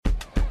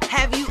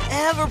Have you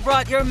ever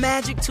brought your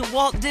magic to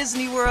Walt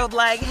Disney World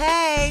like,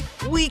 hey,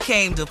 we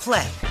came to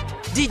play?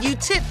 Did you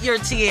tip your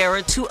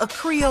tiara to a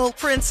Creole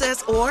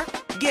princess or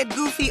get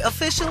goofy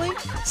officially?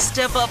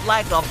 Step up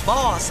like a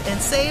boss and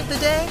save the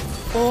day?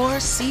 Or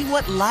see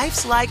what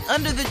life's like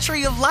under the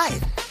tree of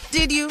life?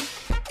 Did you?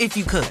 If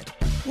you could.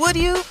 Would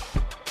you?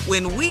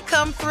 When we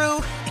come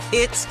through,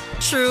 it's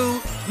true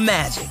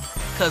magic.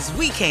 'Cause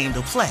we came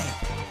to play.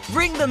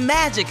 Bring the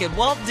magic at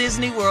Walt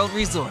Disney World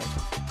Resort.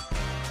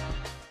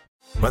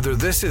 Whether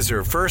this is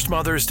her first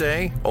Mother's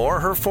Day or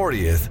her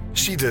 40th,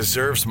 she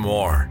deserves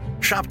more.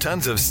 Shop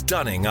tons of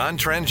stunning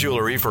on-trend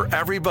jewelry for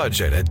every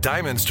budget at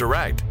Diamonds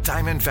Direct.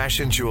 Diamond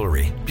fashion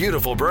jewelry,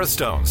 beautiful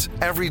birthstones,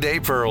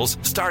 everyday pearls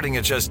starting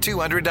at just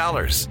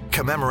 $200.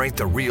 Commemorate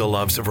the real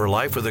loves of her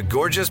life with a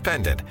gorgeous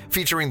pendant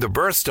featuring the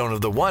birthstone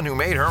of the one who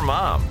made her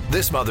mom.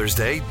 This Mother's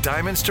Day,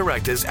 Diamonds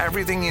Direct is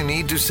everything you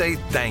need to say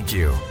thank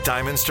you.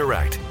 Diamonds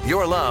Direct.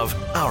 Your love,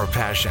 our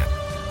passion.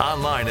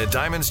 Online at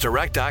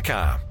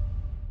diamondsdirect.com.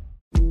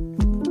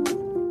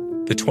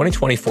 The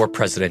 2024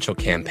 presidential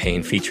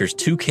campaign features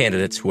two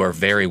candidates who are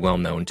very well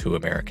known to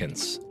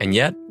Americans. And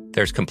yet,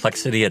 there's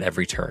complexity at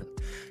every turn.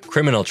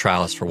 Criminal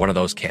trials for one of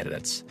those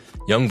candidates.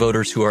 Young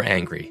voters who are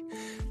angry.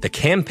 The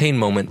Campaign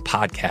Moment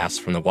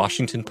podcast from the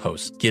Washington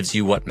Post gives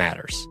you what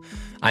matters.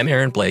 I'm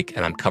Aaron Blake,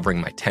 and I'm covering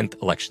my 10th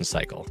election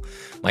cycle.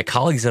 My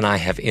colleagues and I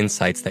have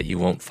insights that you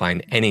won't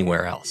find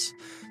anywhere else.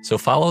 So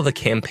follow The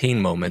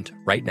Campaign Moment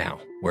right now,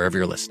 wherever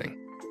you're listening.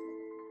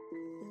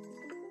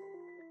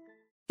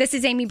 This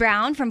is Amy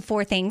Brown from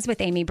 4 Things with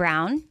Amy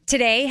Brown.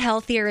 Today,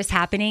 healthier is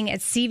happening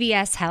at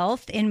CVS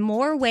Health in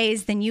more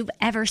ways than you've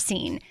ever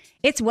seen.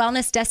 It's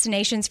wellness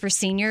destinations for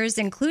seniors,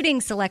 including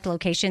select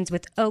locations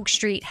with Oak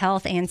Street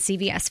Health and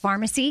CVS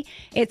Pharmacy.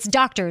 It's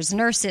doctors,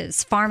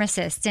 nurses,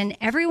 pharmacists, and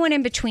everyone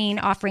in between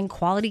offering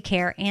quality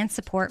care and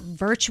support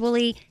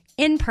virtually,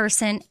 in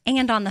person,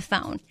 and on the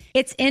phone.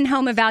 It's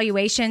in-home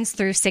evaluations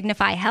through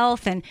Signify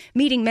Health and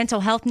meeting mental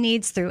health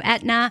needs through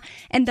Aetna.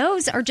 And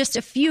those are just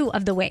a few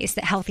of the ways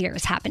that healthier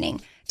is happening.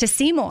 To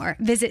see more,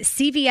 visit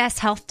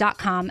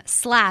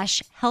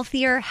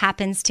cvshealth.com/healthier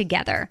happens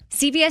together.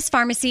 CVS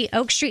Pharmacy,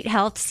 Oak Street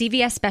Health,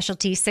 CVS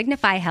Specialty,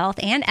 Signify Health,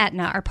 and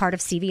Aetna are part of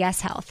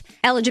CVS Health.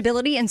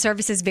 Eligibility and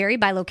services vary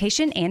by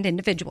location and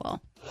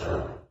individual.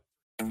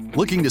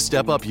 Looking to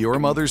step up your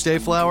Mother's Day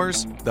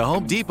flowers? The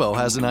Home Depot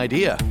has an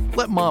idea.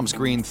 Let Mom's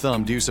green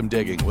thumb do some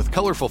digging with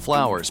colorful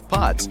flowers,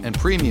 pots, and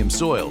premium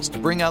soils to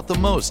bring out the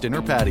most in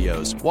her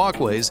patios,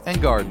 walkways,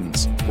 and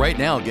gardens. Right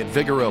now, get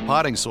Vigoro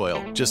potting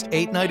soil, just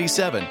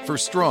 $8.97 for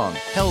strong,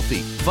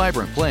 healthy,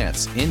 vibrant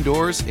plants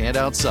indoors and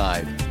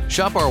outside.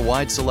 Shop our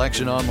wide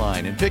selection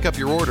online and pick up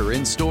your order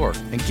in-store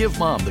and give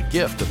Mom the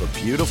gift of a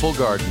beautiful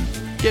garden.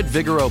 Get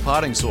Vigoro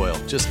potting soil,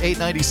 just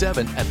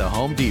 $8.97 at the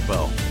Home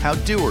Depot. How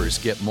doers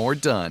get more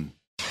done.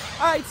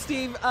 All right,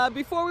 Steve,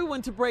 before we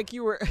went to break, we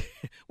were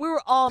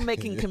all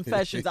making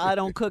confessions. I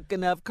don't cook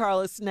enough.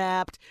 Carla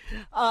snapped.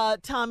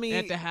 Tommy.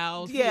 At the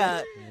house.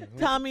 Yeah.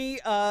 Tommy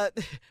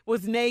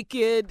was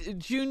naked.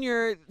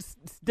 Junior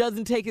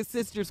doesn't take his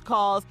sister's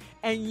calls.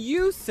 And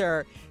you,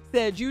 sir,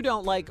 said you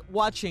don't like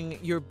watching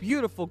your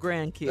beautiful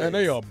grandkids. And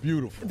they are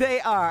beautiful. They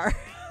are.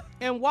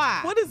 And why?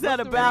 What is that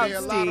about,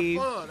 They're Steve?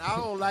 a lot of fun. I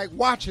don't like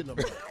watching them.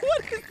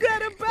 What is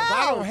that about?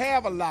 I don't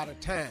have a lot of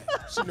time.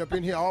 Sitting up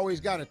in here, I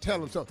always got to tell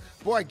them something.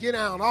 Boy, get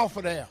down off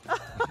of there.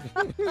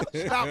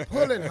 Stop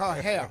pulling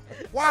her hair.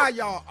 Why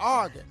y'all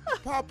arguing?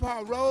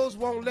 Papa Rose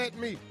won't let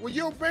me.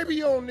 Well, baby,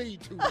 you don't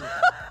need to.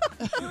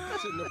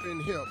 Sitting up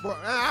in here. Boy,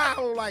 I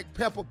don't like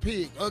Peppa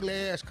Pig,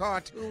 ugly-ass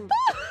cartoon.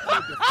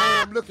 The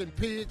farm-looking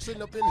pig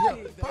sitting up in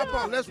here.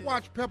 Papa, let's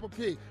watch Peppa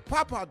Pig.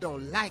 Papa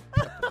don't like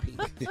Peppa Pig.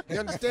 You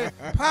understand?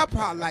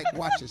 Papa like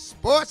watching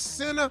Sports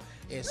Center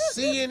and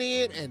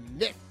CNN and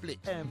Netflix.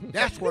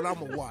 That's what I'm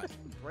going to watch.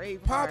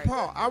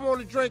 Papa, I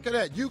want a drink of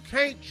that. You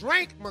can't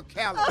drink,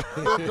 McCallum,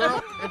 little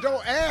girl, and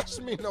don't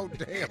ask me no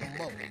damn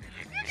more. You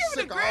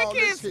giving the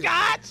grandkids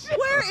scotch?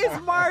 Where is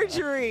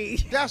Marjorie?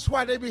 That's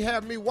why they be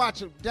having me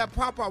watching that.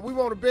 Papa, we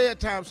want a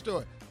bedtime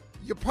story.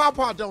 Your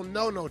papa don't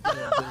know no damn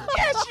thing.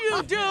 Yes,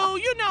 you do.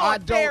 You know a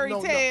fairy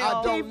tale.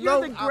 I don't Steve, know.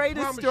 you're the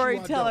greatest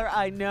storyteller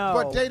I know.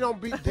 But they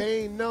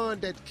ain't none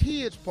that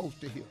kids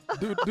supposed to hear.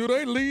 Do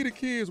they leave the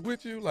kids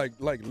with you? Like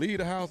leave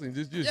the house and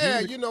just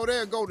yeah, you know,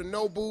 they'll go to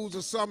Nobu's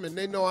or something, and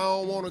they know I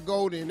don't want to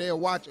go, then they'll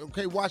watch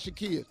the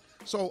kids.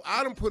 So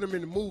I done put them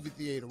in the movie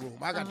theater room.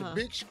 I got the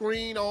big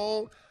screen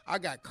on. I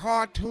got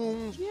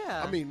cartoons.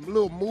 Yeah. I mean,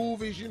 little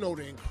movies, you know,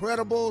 The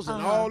Incredibles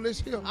and all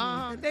this here.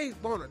 And they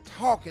want to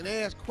talk and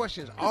ask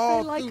questions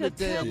all like through the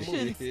damn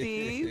movie.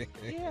 Steve.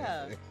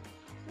 Yeah.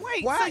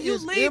 Wait, Why so you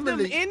is leave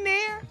Emily- them in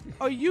there?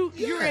 Or you're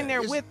in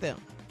there with them?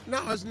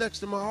 No, it's next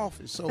to my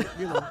office, so,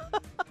 you know.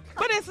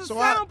 But it's a So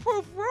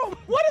soundproof room.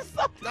 What is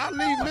up? I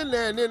leave them in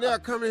there, and then they'll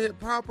come in here,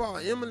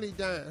 Papa, Emily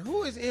dying.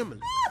 Who is Emily?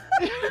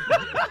 You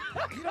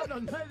don't know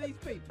none of these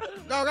people.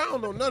 Dog, I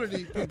don't know none of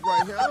these people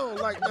right here. I don't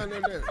like none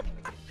of them.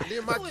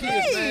 Then my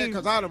kids mad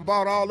because I done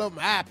bought all of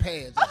them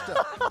iPads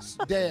and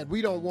stuff. Dad,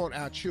 we don't want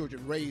our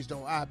children raised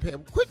on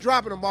iPad. Quit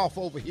dropping them off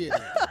over here.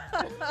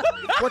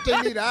 What they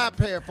need an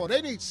iPad for?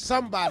 They need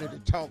somebody to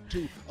talk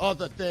to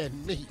other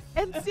than me.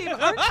 And Steve,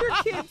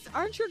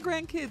 aren't your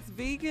grandkids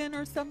vegan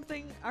or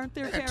something? Aren't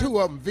their And parents? 2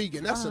 of them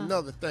vegan. That's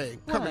another thing.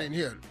 What? Coming in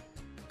here,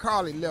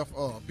 Carly left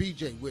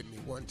BJ with me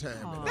one time.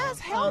 And, That's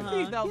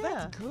healthy, though. Yeah.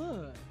 That's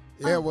good.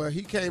 yeah, well,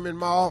 he came in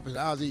my office.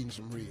 I was eating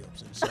some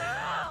ribs. And so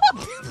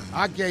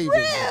I gave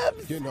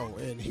him,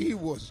 and he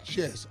was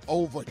just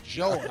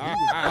overjoyed. He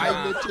was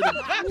biting into them.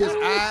 His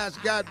eyes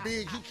got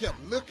big. He kept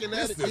looking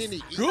at it. Then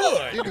he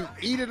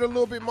eat it a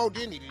little bit more.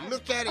 Then he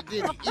look at it.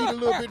 Then he eat a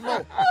little bit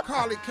more.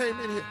 Carly came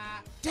in here.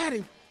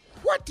 Daddy,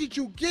 what did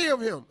you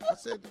give him? I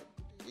said,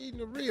 eating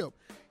the rib.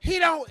 He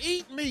don't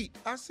eat meat.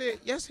 I said,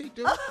 yes, he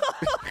do.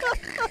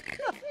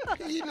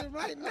 He eating it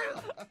right now.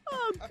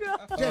 Oh,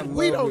 God. Dad,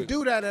 we don't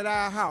do that at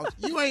our house.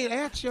 You ain't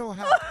at your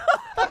house.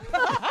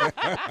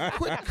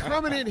 Quit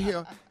coming in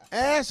here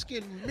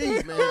asking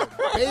me, man,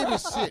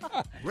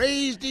 babysit,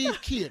 raise these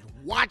kids,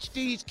 watch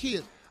these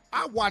kids.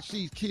 I watch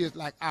these kids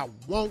like I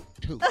want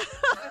to.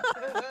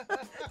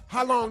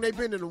 How long they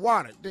been in the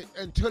water?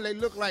 Until they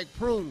look like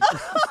prunes.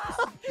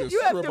 You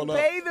have to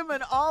bathe them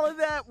and all of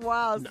that?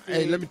 Wow, Steve.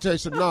 Hey, let me tell you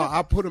something. No,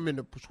 I put them in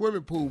the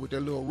swimming pool with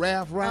their little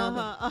raft around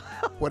them,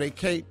 where they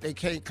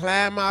can't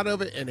climb out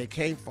of it and they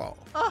can't fall.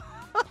 All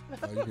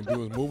you can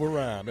do is move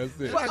around. That's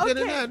it. I get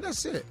in there and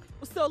that's it.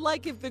 So,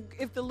 like,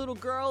 if the little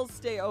girls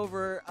stay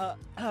over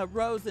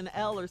Rose and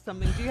Elle or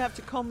something, do you have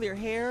to comb their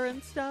hair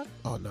and stuff?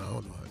 Oh, no, I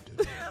don't know how to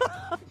do that.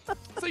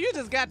 So you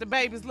just got the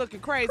babies looking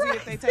crazy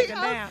if they take a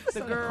nap,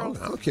 the girls.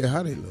 I don't care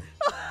how they look.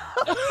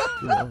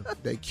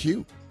 They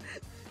cute.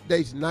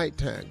 It's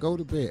nighttime. Go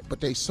to bed.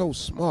 But they so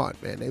smart,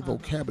 man. Their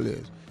vocabulary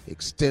is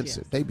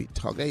extensive. They be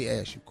talking. They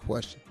ask you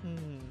questions.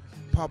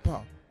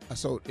 Papa.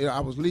 I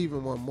was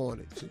leaving one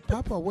morning. I said,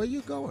 Papa, where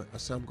you going? I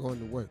said, I'm going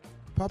to work.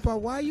 Papa,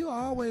 why you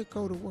always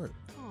go to work?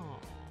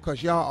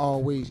 Because y'all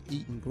always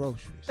eating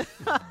groceries.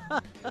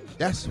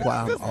 That's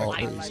why I'm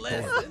always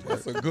going.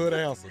 That's a good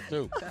answer,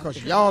 too.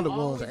 Because y'all the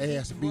ones that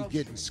asked to be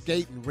getting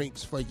skating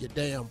rinks for your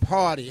damn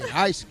party and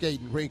ice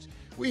skating rinks.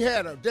 We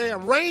had a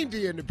damn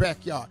reindeer in the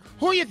backyard.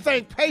 Who you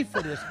think paid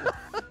for this one?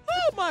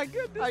 Oh, my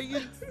goodness. Are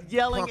you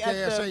yelling Punk at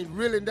ass the... ain't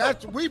really. I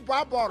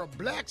bought a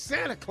black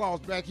Santa Claus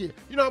back here.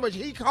 You know how much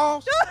he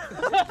cost?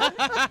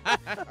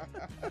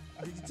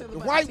 The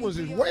white ones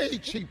is way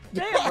cheaper.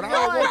 But I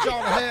don't want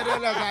y'all to have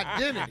that as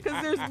identity.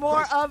 Because there's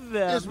more of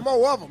them. There's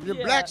more of them. The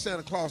Yeah. black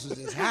Santa Clauses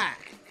is high.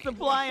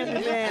 Supply and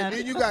And demand.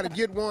 then you got to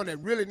get one that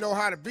really know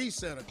how to be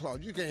Santa Claus.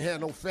 You can't have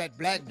no fat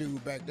black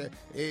dude back there.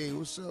 Hey,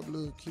 what's up,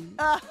 little kid?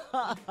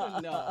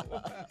 No.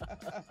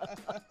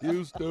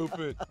 You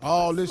stupid.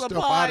 All this stuff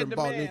Supply I and done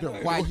bought.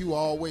 demand. Why you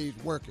always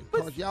working?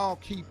 Because y'all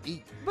keep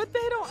eating. But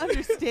they don't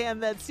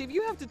understand that, Steve.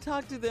 You have to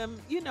talk to them,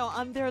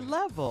 on their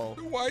level.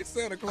 The white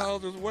Santa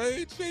Claus is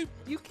way cheap.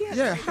 You can't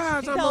Yeah,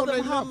 how's I'm tell on them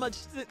their how level? much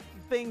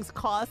things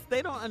cost.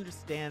 They don't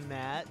understand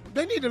that.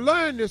 They need to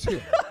learn this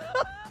here.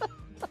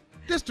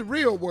 This the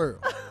real world.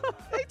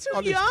 They too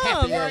Oh, this young.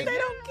 happy They ass.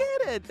 don't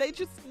get it. They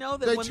just know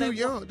that They when too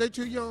young. They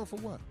too young for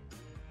what?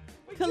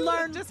 to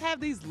learn. Just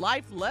have these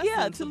life lessons.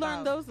 Yeah, to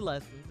learn about- those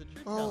lessons that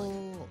you're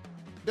telling. Oh,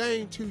 they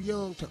ain't too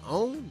young to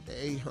own the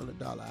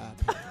 $800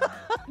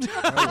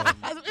 iPad.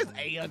 It's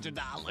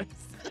 $800.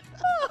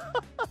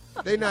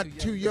 They not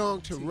too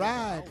young to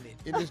ride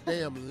in this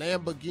damn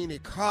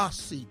Lamborghini car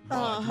seat.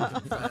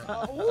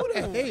 Who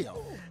the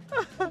hell?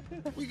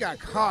 We got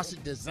car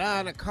seat,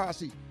 designer car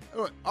seat.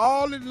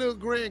 All the little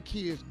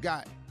grandkids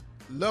got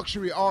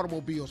luxury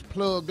automobiles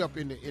plugged up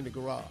in the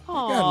garage.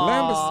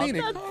 Aw, Lamborghini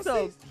that's car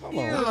so seats? Come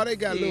cute, on. No, they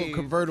got little Steve.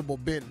 convertible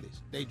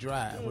Bentleys they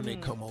drive when they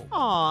come over.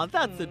 Aw,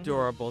 that's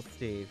adorable,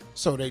 Steve.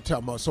 So they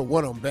talking about, so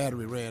one of them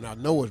battery ran out.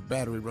 Noah's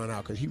battery run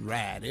out because he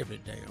ride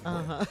every damn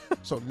way.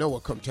 So Noah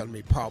come telling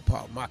me, Paw,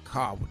 my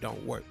car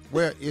don't work.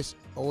 Well,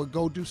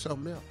 go do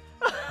something else.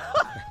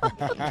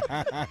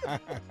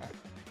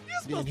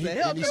 Then he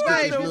stick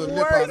his little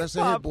lip out. I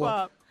said, hey, boy,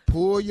 Pop.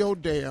 pull your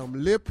damn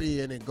lip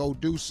in and go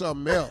do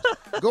something else.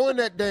 Go in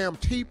that damn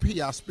TP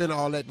I spent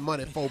all that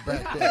money for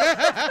back there.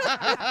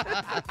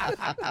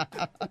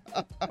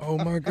 Oh,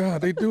 my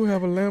God. They do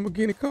have a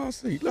Lamborghini car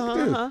seat. Look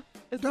at this.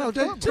 It's No,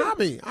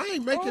 Tommy, I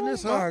ain't making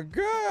this Oh, my up.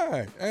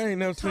 God. I ain't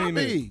never seen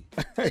this.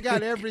 Tommy, they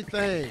got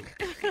everything.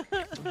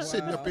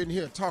 Sitting up in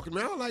here talking to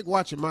me. I don't like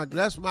watching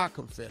that's my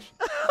confession.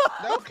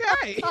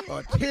 Okay.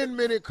 A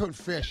 10-minute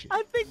confession.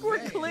 I think we're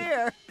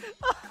clear.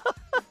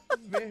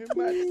 Very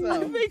much I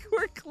so. think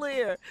we're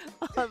clear.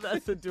 Oh,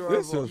 that's adorable.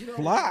 This is I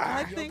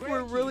fly. think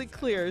we're really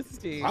clear,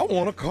 Steve. I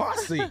want a car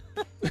seat.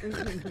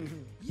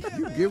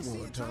 You get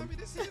one, Tommy.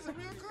 This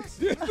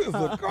is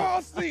a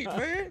car seat,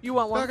 man. You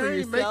want one Like, for I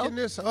ain't yourself? making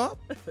this up.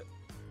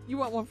 You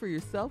want one for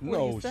yourself? What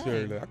No, are you saying?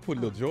 Shirley. I put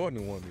little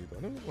Jordan in one of these, though.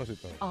 Let me watch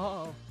it, though.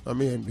 Oh. I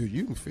mean,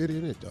 you can fit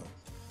in it, though.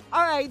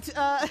 All right,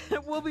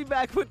 we'll be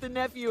back with the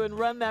nephew and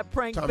run that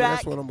prank Tommy, back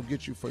that's what I'm going to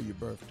get you for your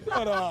birthday.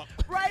 Shut up.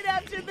 right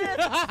after this.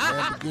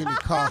 Lamborghini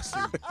car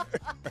seat.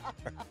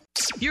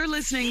 You're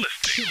listening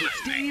to the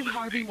Steve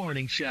Harvey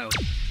Morning Show.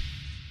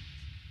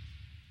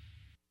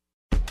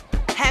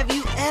 Have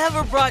you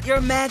ever brought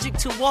your magic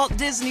to Walt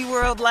Disney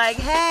World like,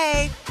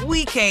 hey,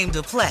 we came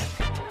to play?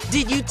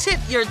 Did you tip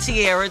your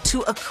tiara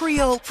to a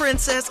Creole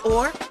princess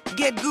or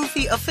get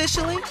goofy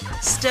officially?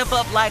 Step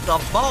up like a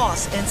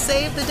boss and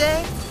save the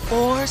day?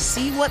 Or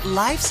see what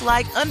life's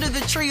like under the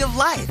tree of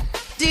life?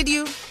 Did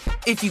you?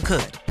 If you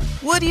could.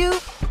 Would you?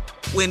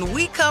 When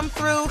we come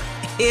through,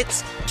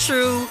 it's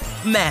true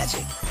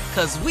magic.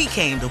 'Cause we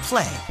came to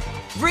play.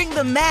 Bring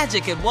the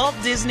magic at Walt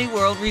Disney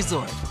World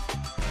Resort.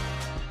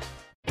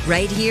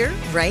 Right here,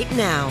 right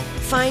now.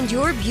 Find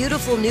your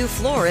beautiful new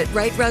floor at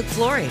Right Rug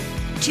Flooring.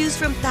 Choose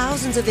from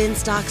thousands of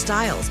in-stock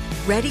styles,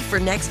 ready for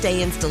next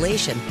day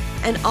installation,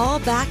 and all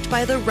backed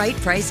by the right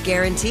price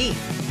guarantee.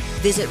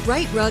 Visit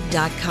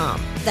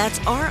rightrug.com. That's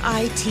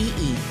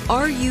RITERUG.com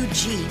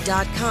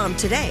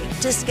today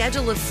to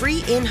schedule a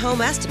free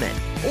in-home estimate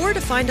or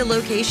to find a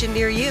location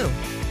near you.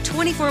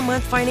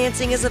 24-month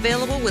financing is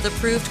available with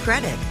approved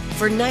credit.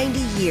 For 90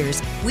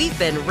 years, we've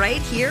been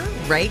right here,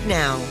 right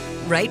now.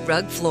 Right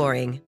Rug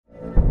Flooring.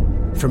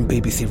 From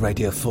BBC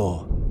Radio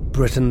 4,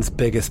 Britain's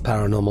biggest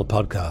paranormal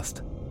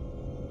podcast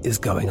is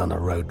going on a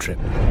road trip.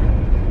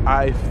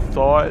 I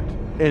thought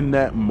in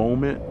that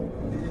moment,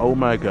 oh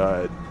my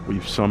God,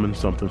 we've summoned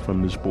something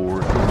from this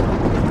board.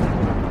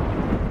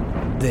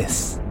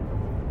 This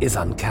is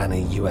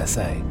Uncanny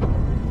USA.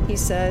 He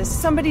says,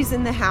 somebody's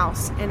in the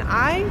house, and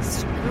I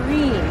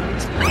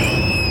screamed.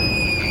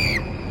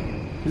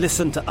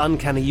 Listen to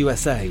Uncanny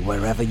USA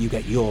wherever you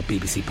get your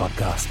BBC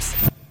podcasts,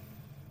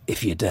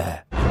 if you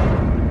dare.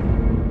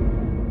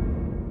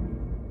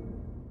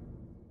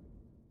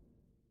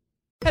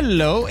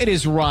 Hello, it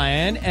is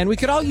Ryan, and we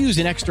could all use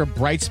an extra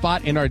bright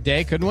spot in our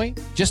day, couldn't we?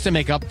 Just to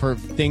make up for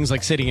things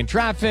like sitting in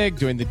traffic,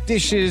 doing the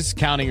dishes,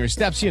 counting your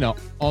steps,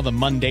 all the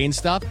mundane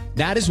stuff.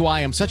 That is why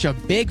I'm such a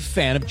big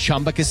fan of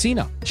Chumba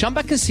Casino.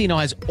 Chumba Casino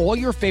has all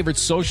your favorite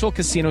social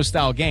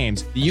casino-style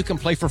games that you can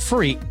play for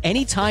free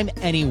anytime,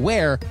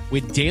 anywhere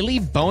with daily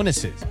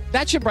bonuses.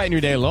 That should brighten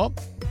your day a little.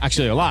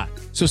 Actually, a lot.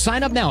 So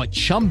sign up now at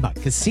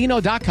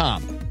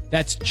ChumbaCasino.com.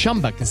 That's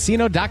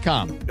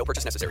ChumbaCasino.com. No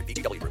purchase necessary.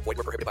 VGW Group. Void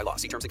where prohibited by law.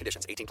 See terms and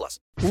conditions. 18+.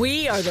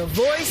 We are the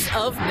voice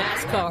of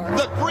NASCAR.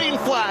 The green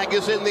flag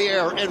is in the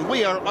air, and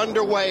we are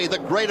underway. The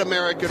great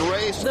American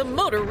race. The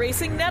Motor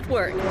Racing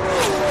Network.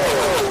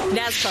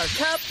 NASCAR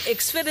Cup,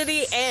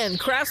 Xfinity, and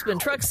Craftsman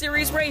Truck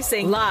Series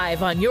Racing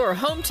live on your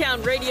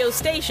hometown radio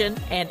station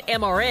and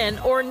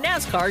MRN or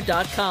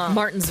NASCAR.com.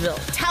 Martinsville,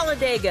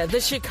 Talladega, the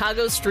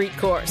Chicago Street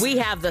Course. We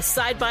have the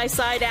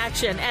side-by-side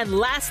action and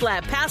last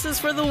lap passes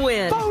for the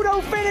win.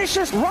 Photo finish.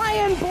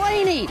 Ryan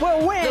Blaney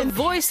will win. The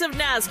voice of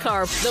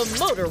NASCAR, the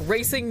Motor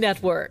Racing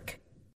Network.